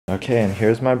Okay, and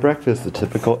here's my breakfast. The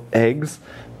typical eggs,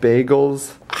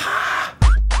 bagels.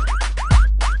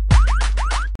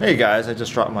 Hey guys, I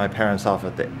just dropped my parents off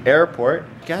at the airport.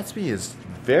 Gatsby is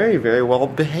very, very well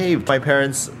behaved. My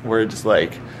parents were just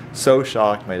like so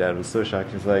shocked. My dad was so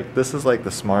shocked. He's like, this is like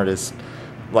the smartest,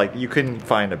 like you couldn't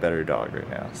find a better dog right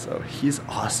now. So he's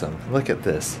awesome. Look at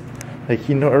this. Like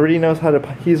he already knows how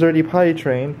to, he's already potty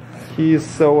trained. He's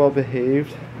so well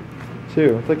behaved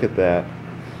too. Look at that.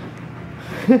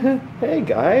 Hey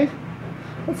guy,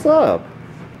 what's up?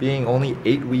 Being only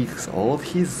 8 weeks old,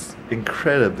 he's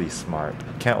incredibly smart.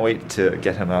 Can't wait to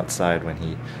get him outside when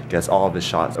he gets all of his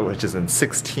shots, which is in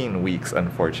 16 weeks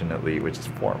unfortunately, which is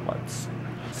 4 months.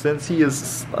 Since he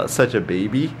is such a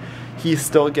baby, he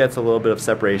still gets a little bit of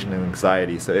separation and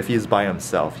anxiety. So if he's by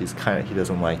himself, he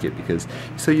doesn't like it because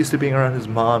he's so used to being around his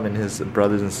mom and his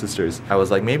brothers and sisters. I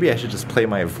was like, maybe I should just play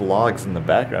my vlogs in the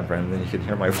background for him, and then you can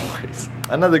hear my voice.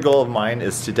 Another goal of mine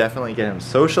is to definitely get him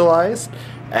socialized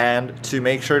and to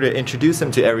make sure to introduce him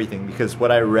to everything, because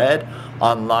what I read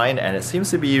online, and it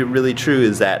seems to be really true,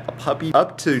 is that a puppy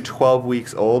up to 12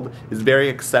 weeks old is very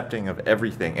accepting of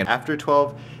everything, and after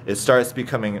 12 it starts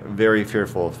becoming very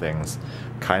fearful of things,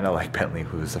 kind of like Bentley,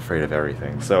 who's afraid of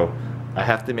everything. So I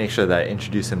have to make sure that I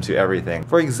introduce him to everything.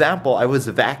 For example, I was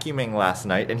vacuuming last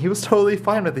night and he was totally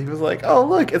fine with it. He was like, oh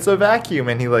look, it's a vacuum,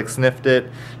 and he like sniffed it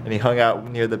and he hung out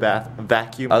near the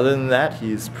vacuum. Other than that,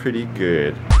 he's pretty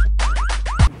good.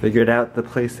 Figured out the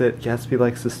place that Gatsby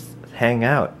likes to hang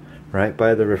out, right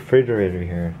by the refrigerator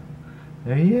here.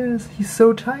 There he is. He's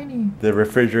so tiny. The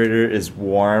refrigerator is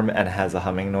warm and has a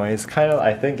humming noise. Kind of,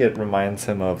 I think it reminds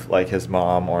him of like his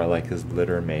mom or like his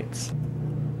litter mates.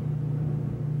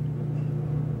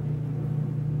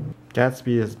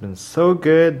 Gatsby has been so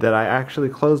good that I actually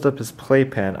closed up his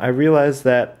playpen. I realized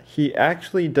that he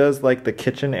actually does like the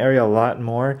kitchen area a lot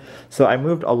more, so I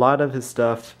moved a lot of his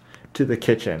stuff to the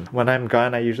kitchen. When I'm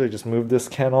gone, I usually just move this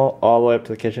kennel all the way up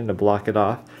to the kitchen to block it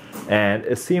off, and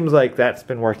it seems like that's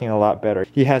been working a lot better.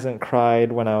 He hasn't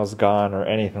cried when I was gone or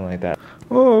anything like that.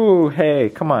 Oh, hey,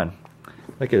 come on.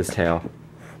 Look at his tail.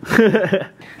 Which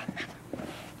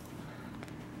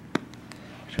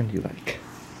one do you like?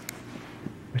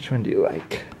 Which one do you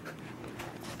like?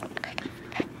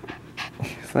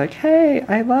 He's like, hey,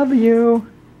 I love you.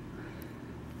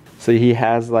 So he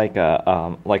has like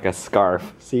a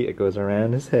scarf. See, it goes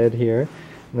around his head here,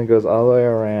 and then goes all the way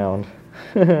around.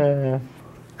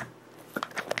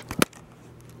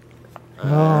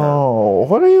 No,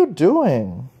 what are you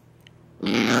doing?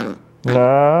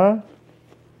 Nah.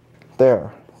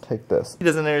 There, take this. He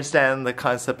doesn't understand the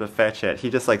concept of fetch yet.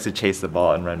 He just likes to chase the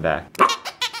ball and run back.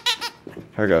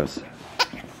 Here goes.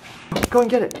 Go and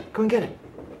get it. Go and get it.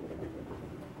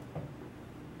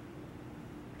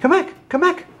 Come back. Come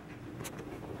back.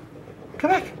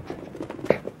 Come back.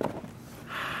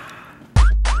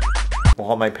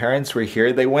 While my parents were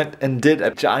here, they went and did a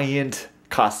giant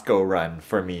Costco run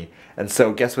for me. And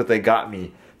so guess what they got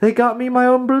me? They got me my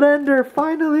own blender,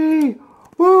 finally!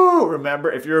 Woo!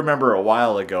 Remember, if you remember a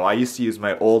while ago, I used to use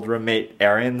my old roommate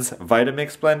Aaron's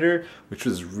Vitamix blender, which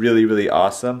was really, really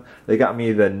awesome. They got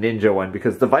me the Ninja one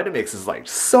because the Vitamix is like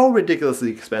so ridiculously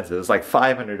expensive. It's like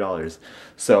 $500.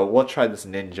 So we'll try this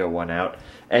Ninja one out.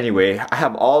 Anyway, I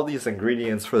have all these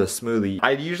ingredients for the smoothie.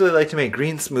 I usually like to make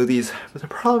green smoothies, but the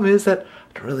problem is that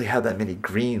I don't really have that many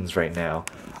greens right now.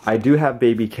 I do have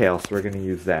baby kale, so we're gonna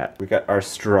use that. We got our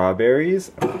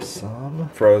strawberries, some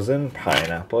frozen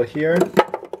pineapple here,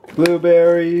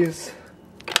 blueberries,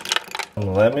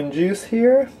 some lemon juice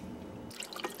here.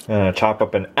 I'm gonna chop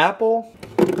up an apple,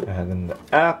 add in the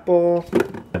apple,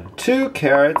 and 2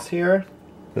 carrots here.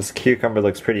 This cucumber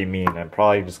looks pretty mean. I'm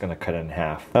probably just gonna cut it in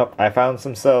half. Oh, I found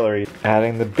some celery.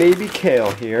 Adding the baby kale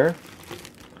here.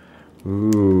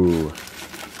 Ooh.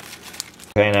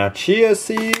 Okay, now chia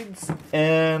seeds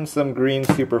and some green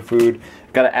superfood.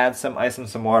 Gotta add some ice and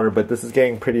some water, but this is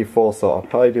getting pretty full, so I'll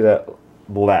probably do that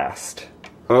last.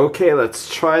 Okay,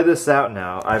 let's try this out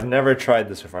now. I've never tried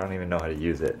this before. I don't even know how to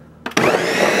use it.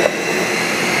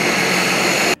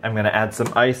 I'm gonna add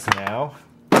some ice now.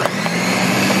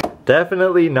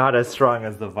 Definitely not as strong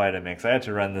as the Vitamix. I had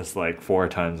to run this like 4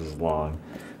 times as long.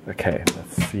 Okay,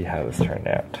 let's see how this turned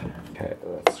out. Okay,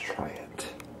 let's try it.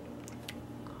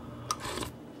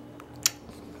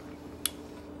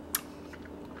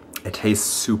 It tastes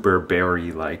super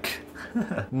berry-like.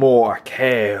 More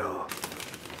kale.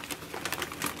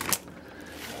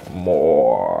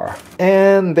 More.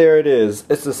 And there it is.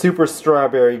 It's a super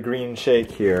strawberry green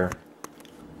shake here.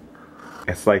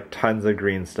 It's like tons of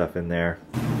green stuff in there.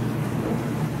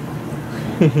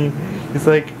 It's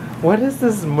like, what is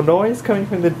this noise coming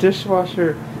from the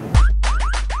dishwasher?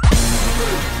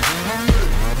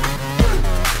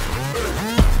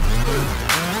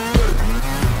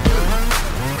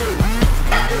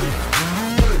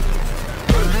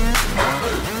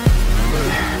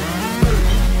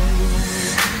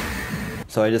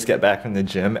 So I just get back from the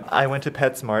gym. I went to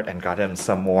PetSmart and got him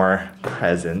some more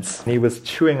presents. He was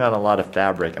chewing on a lot of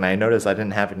fabric, and I noticed I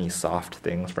didn't have any soft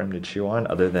things for him to chew on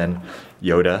other than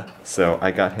Yoda. So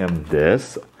I got him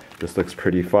this. This looks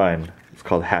pretty fun. It's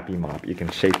called Happy Mop. You can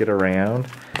shake it around.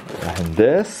 Got him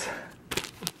this.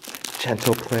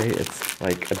 Gentle Play. It's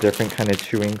like a different kind of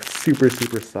chewing. Super,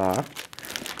 super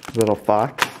soft. Little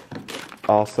fox.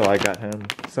 Also, I got him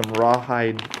some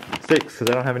Rawhide sticks because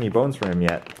I don't have any bones for him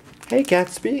yet. Hey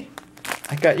Gatsby,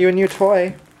 I got you a new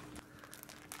toy.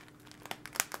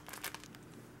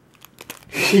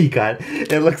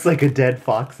 It looks like a dead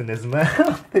fox in his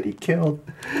mouth that he killed.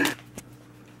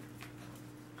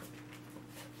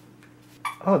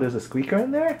 Oh, there's a squeaker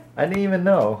in there? I didn't even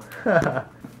know.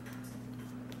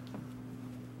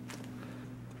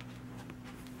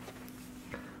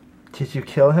 Did you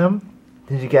kill him?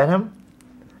 Did you get him?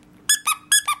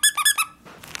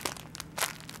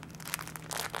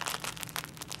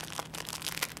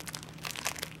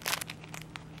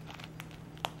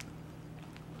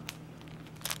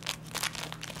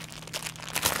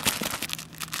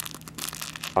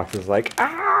 Fox is like,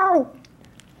 ow!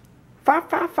 Fa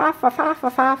fa fa fa fa fa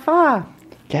fa fa.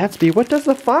 Gatsby, what does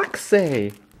the fox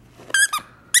say?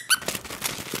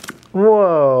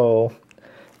 Whoa.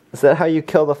 Is that how you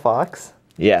kill the fox?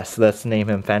 Yes, let's name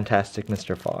him Fantastic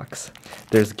Mr. Fox.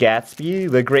 There's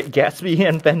Gatsby, the Great Gatsby,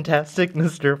 and Fantastic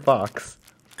Mr. Fox.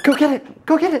 Go get it!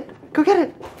 Go get it! Go get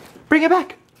it! Bring it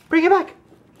back! Bring it back!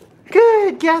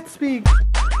 Good, Gatsby!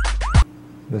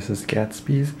 This is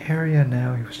Gatsby's area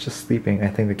now. He was just sleeping. I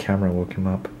think the camera woke him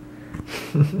up.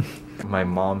 My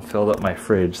mom filled up my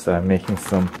fridge, so I'm making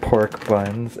some pork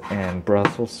buns and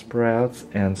Brussels sprouts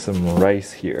and some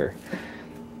rice here.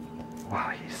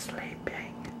 While he's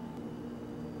sleeping.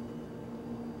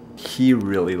 He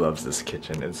really loves this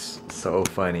kitchen. It's so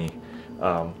funny.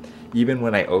 Even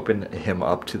when I open him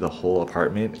up to the whole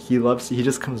apartment, he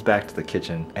just comes back to the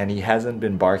kitchen, and he hasn't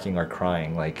been barking or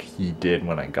crying like he did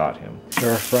when I got him.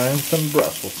 We're frying some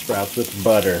Brussels sprouts with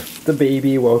butter. The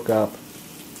baby woke up.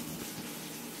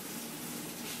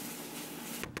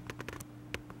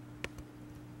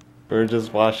 We're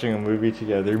just watching a movie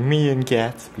together, me and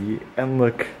Gatsby, and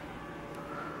look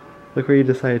where he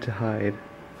decided to hide.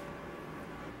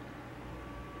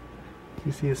 Do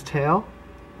you see his tail?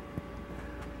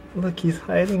 Look, he's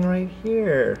hiding right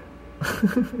here.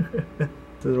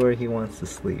 This is where he wants to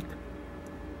sleep.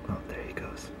 Oh, there he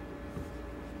goes.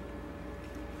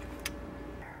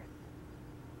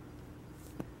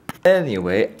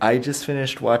 Anyway, I just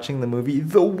finished watching the movie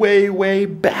The Way, Way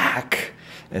Back.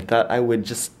 I thought I would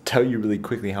just tell you really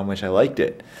quickly how much I liked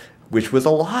it. Which was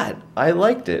a lot. I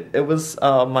liked it. It was,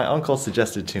 my uncle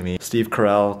suggested to me. Steve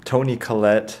Carell, Toni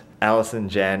Collette, Allison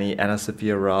Janney, Anna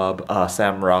Sophia Robb,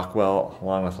 Sam Rockwell,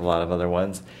 along with a lot of other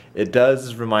ones. It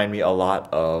does remind me a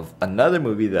lot of another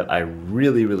movie that I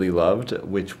really, really loved,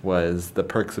 which was The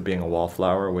Perks of Being a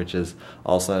Wallflower, which is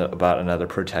also about another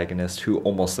protagonist who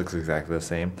almost looks exactly the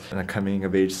same, and a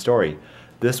coming-of-age story.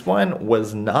 This one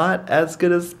was not as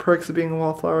good as Perks of Being a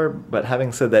Wallflower, but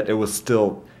having said that, it was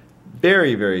still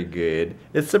very, very good.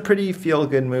 It's a pretty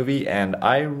feel-good movie, and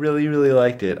I really, really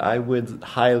liked it. I would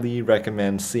highly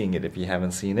recommend seeing it if you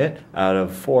haven't seen it. Out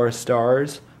of 4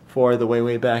 stars for The Way,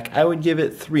 Way Back, I would give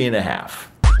it 3.5.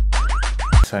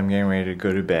 So I'm getting ready to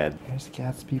go to bed. There's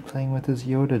Gatsby playing with his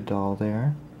Yoda doll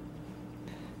there.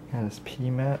 Got his pee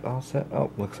mat all set.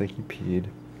 Oh, looks like he peed.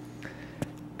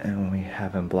 And we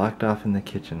have him blocked off in the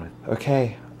kitchen.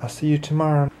 Okay, I'll see you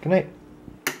tomorrow. Good night.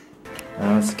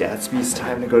 Now it's Gatsby's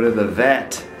time to go to the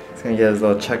vet. He's gonna get his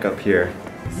little checkup here.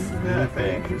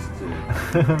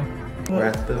 We're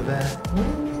at the vet.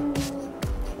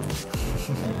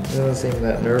 He doesn't seem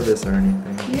that nervous or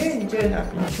anything. Yeah, you good.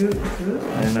 Happy too.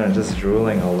 I know, just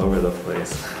drooling all over the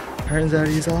place. Turns out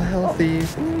he's all healthy.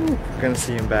 We're gonna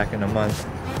see him back in a month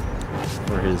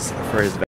for his vet.